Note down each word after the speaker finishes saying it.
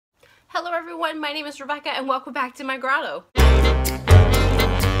Hello everyone, my name is Rebecca and welcome back to my grotto.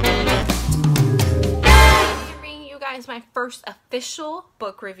 I'm bringing you guys my first official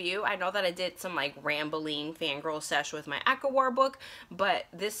book review. I know that I did some like rambling fangirl sesh with my ACOWAR book, but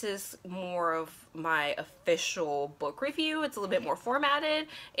this is more of my official book review. It's a little bit more formatted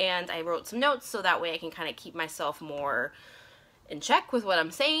and I wrote some notes so that way I can kind of keep myself more in check with what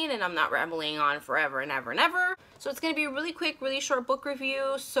I'm saying and I'm not rambling on forever and ever and ever. So it's going to be a really quick, really short book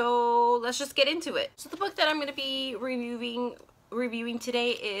review, so let's just get into it. So the book that I'm going to be reviewing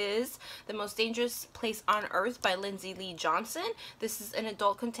today is The Most Dangerous Place on Earth by Lindsay Lee Johnson. This is an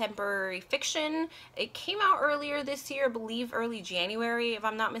adult contemporary fiction. It came out earlier this year, I believe early January if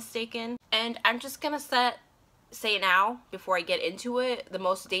I'm not mistaken. And I'm just going to say now before I get into it, The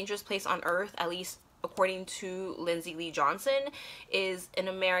Most Dangerous Place on Earth, at least according to Lindsay Lee Johnson, is an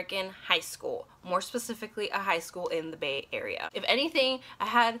American high school, more specifically a high school in the Bay Area. If anything, I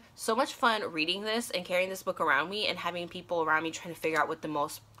had so much fun reading this and carrying this book around me and having people around me trying to figure out what the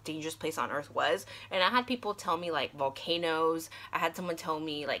most dangerous place on earth was. And I had people tell me like volcanoes, I had someone tell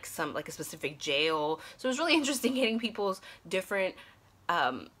me like a specific jail. So it was really interesting getting people's different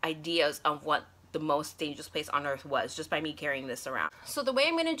ideas of what the most dangerous place on earth was just by me carrying this around. So the way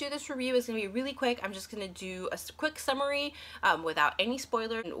I'm going to do this review is going to be really quick. I'm just going to do a quick summary without any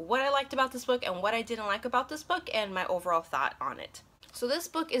spoiler, what I liked about this book and what I didn't like about this book and my overall thought on it. So this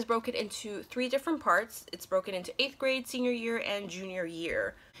book is broken into 3 different parts. It's broken into 8th grade, senior year, and junior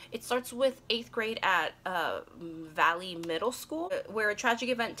year. It starts with 8th grade at Valley Middle School, where a tragic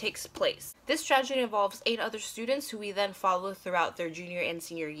event takes place. This tragedy involves 8 other students who we then follow throughout their junior and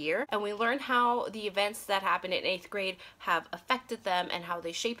senior year, and we learn how the events that happened in 8th grade have affected them and how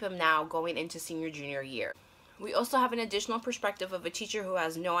they shape them now going into senior junior year. We also have an additional perspective of a teacher who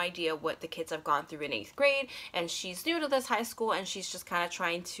has no idea what the kids have gone through in 8th grade, and she's new to this high school and she's just kind of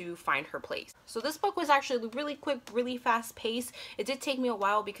trying to find her place. So this book was actually really quick, really fast paced. It did take me a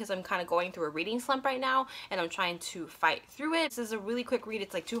while because I'm kind of going through a reading slump right now and I'm trying to fight through it. This is a really quick read.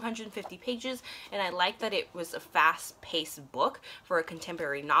 It's like 250 pages and I like that it was a fast paced book for a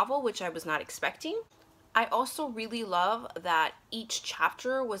contemporary novel, which I was not expecting. I also really love that each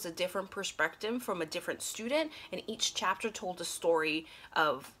chapter was a different perspective from a different student, and each chapter told a story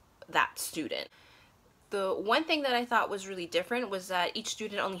of that student. The one thing that I thought was really different was that each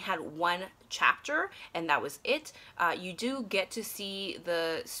student only had 1 chapter and that was it. You do get to see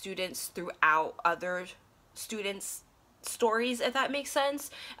the students throughout other students' stories, if that makes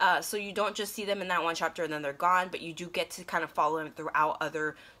sense. So you don't just see them in that 1 chapter and then they're gone, but you do get to kind of follow them throughout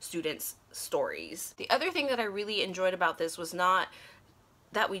other students' stories. The other thing that I really enjoyed about this was not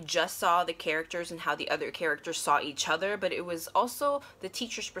that we just saw the characters and how the other characters saw each other, but it was also the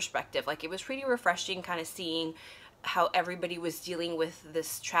teacher's perspective. Like, it was pretty refreshing kind of seeing how everybody was dealing with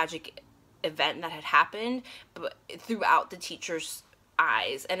this tragic event that had happened, but throughout the teacher's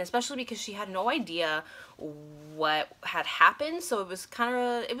eyes, and especially because she had no idea what had happened, so it was kind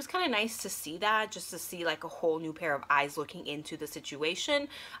of nice to see that, just to see like a whole new pair of eyes looking into the situation.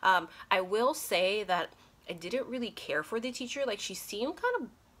 I will say that I didn't really care for the teacher. Like, she seemed kind of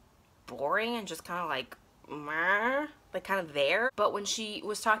boring and just kind of like meh, like kind of there. But when she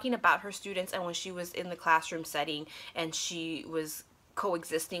was talking about her students and when she was in the classroom setting and she was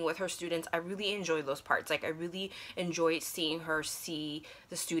coexisting with her students, I really enjoyed those parts. Like, I really enjoyed seeing her see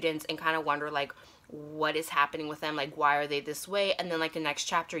the students and kind of wonder like what is happening with them, like why are they this way, and then like the next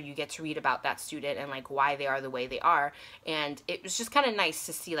chapter you get to read about that student and like why they are the way they are, and it was just kind of nice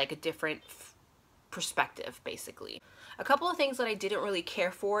to see like a different perspective. Basically, a couple of things that I didn't really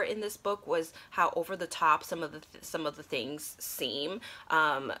care for in this book was how over the top some of the things seem.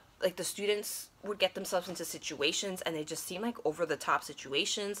 Like, the students would get themselves into situations and they just seem like over the top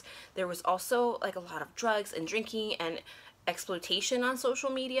situations. There was also like a lot of drugs and drinking and exploitation on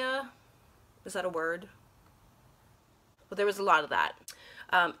social media. Is that a word? Well, there was a lot of that.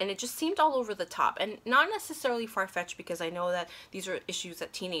 And it just seemed all over the top, and not necessarily far-fetched, because I know that these are issues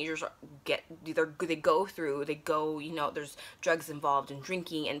that teenagers they go through. You know, there's drugs involved and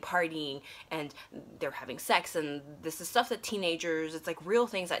drinking and partying, and they're having sex, and this is stuff that it's like real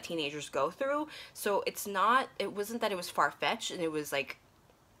things that teenagers go through. So it wasn't that it was far-fetched and it was like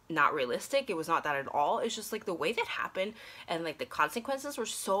not realistic. It was not that at all. It's just like the way that happened and like the consequences were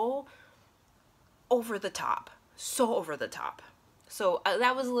so over the top. So over the top. So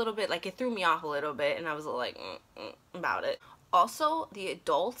that was a little bit, like, it threw me off a little bit, and I was like, about it. Also, the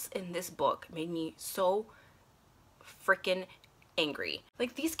adults in this book made me so freaking angry.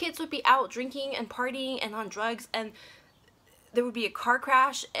 Like, these kids would be out drinking and partying and on drugs, and there would be a car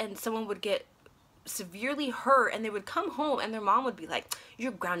crash, and someone would get severely hurt, and they would come home and their mom would be like,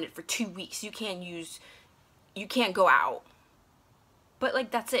 you're grounded for 2 weeks, you can't go out. But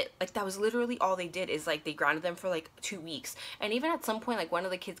like, that's it. Like, that was literally all they did, is like they grounded them for like 2 weeks. And even at some point, like, one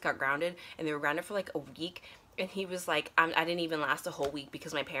of the kids got grounded and they were grounded for like a week, and he was like, I didn't even last a whole week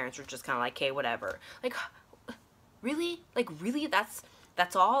because my parents were just kind of like, hey, whatever. Like, really? Like, really? That's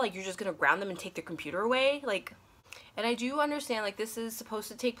all? Like, you're just gonna ground them and take their computer away? Like, and I do understand, like, this is supposed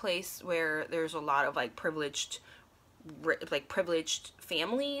to take place where there's a lot of like privileged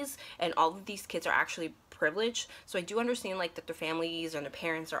families, and all of these kids are actually privileged. So I do understand, like, that their families and their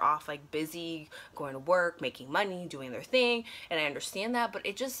parents are off, like, busy going to work, making money, doing their thing, and I understand that, but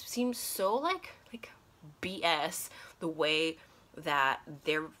it just seems so like BS the way that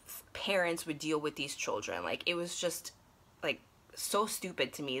their parents would deal with these children. Like, it was just like so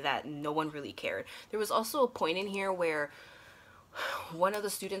stupid to me that no one really cared. There was also a point in here where one of the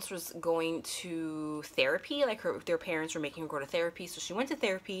students was going to therapy, like their parents were making her go to therapy, so she went to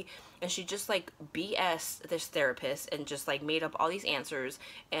therapy and she just like BS this therapist and just like made up all these answers,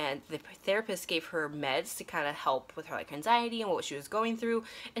 and the therapist gave her meds to kind of help with her like anxiety and what she was going through,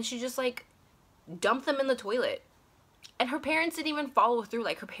 and she just like dumped them in the toilet. And her parents didn't even follow through.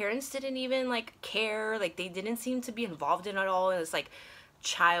 Like, her parents didn't even like care, like they didn't seem to be involved in it at all, in this like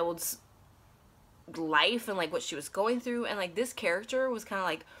child's life and like what she was going through. And like, this character was kind of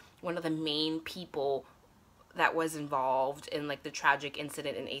like one of the main people that was involved in like the tragic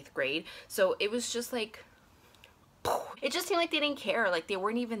incident in 8th grade. So it was just like, it just seemed like they didn't care, like they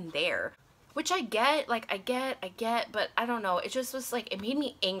weren't even there, which I get, like I get, but I don't know, it just was like, it made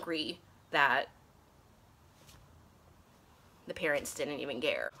me angry that the parents didn't even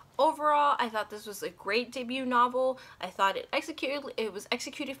care. Overall, I thought this was a great debut novel. I thought it was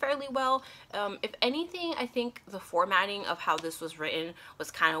executed fairly well. If anything, I think the formatting of how this was written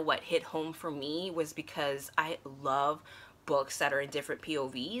was kind of what hit home for me, was because I love books that are in different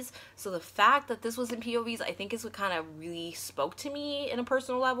POVs. So the fact that this was in POVs, I think, is what kind of really spoke to me in a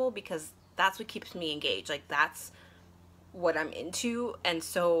personal level, because that's what keeps me engaged. Like, that's what I'm into, and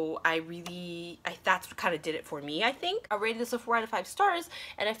so that's what kind of did it for me. I think I rated this a 4 out of 5 stars,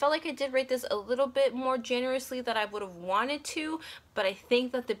 and I felt like I did rate this a little bit more generously than I would have wanted to, but I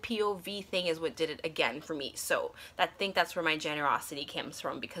think that the POV thing is what did it again for me. So I think that's where my generosity comes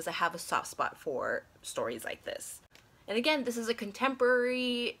from, because I have a soft spot for stories like this. And again, this is a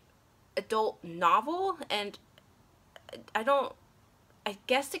contemporary adult novel, and I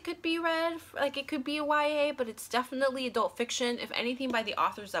guess it could be read, like it could be a YA, but it's definitely adult fiction. If anything, by the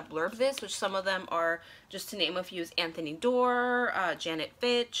authors that blurb this, which some of them are, just to name a few, is Anthony Doerr, Janet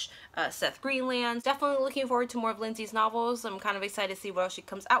Fitch, Seth Greenland. Definitely looking forward to more of Lindsay's novels. I'm kind of excited to see what else she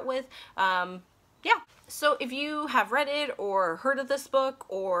comes out with. Yeah, so if you have read it or heard of this book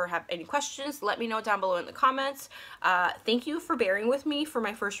or have any questions, let me know down below in the comments. Thank you for bearing with me for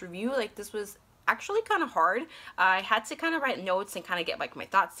my first review. Like, this was actually kind of hard. I had to kind of write notes and kind of get like my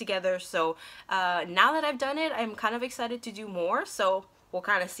thoughts together. So now that I've done it, I'm kind of excited to do more. So we'll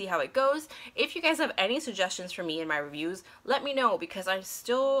kind of see how it goes. If you guys have any suggestions for me in my reviews, let me know, because I'm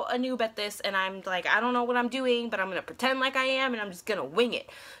still a noob at this and I'm like, I don't know what I'm doing, but I'm gonna pretend like I am and I'm just gonna wing it.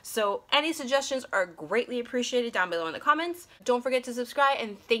 So any suggestions are greatly appreciated down below in the comments. Don't forget to subscribe,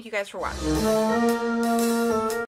 and thank you guys for watching.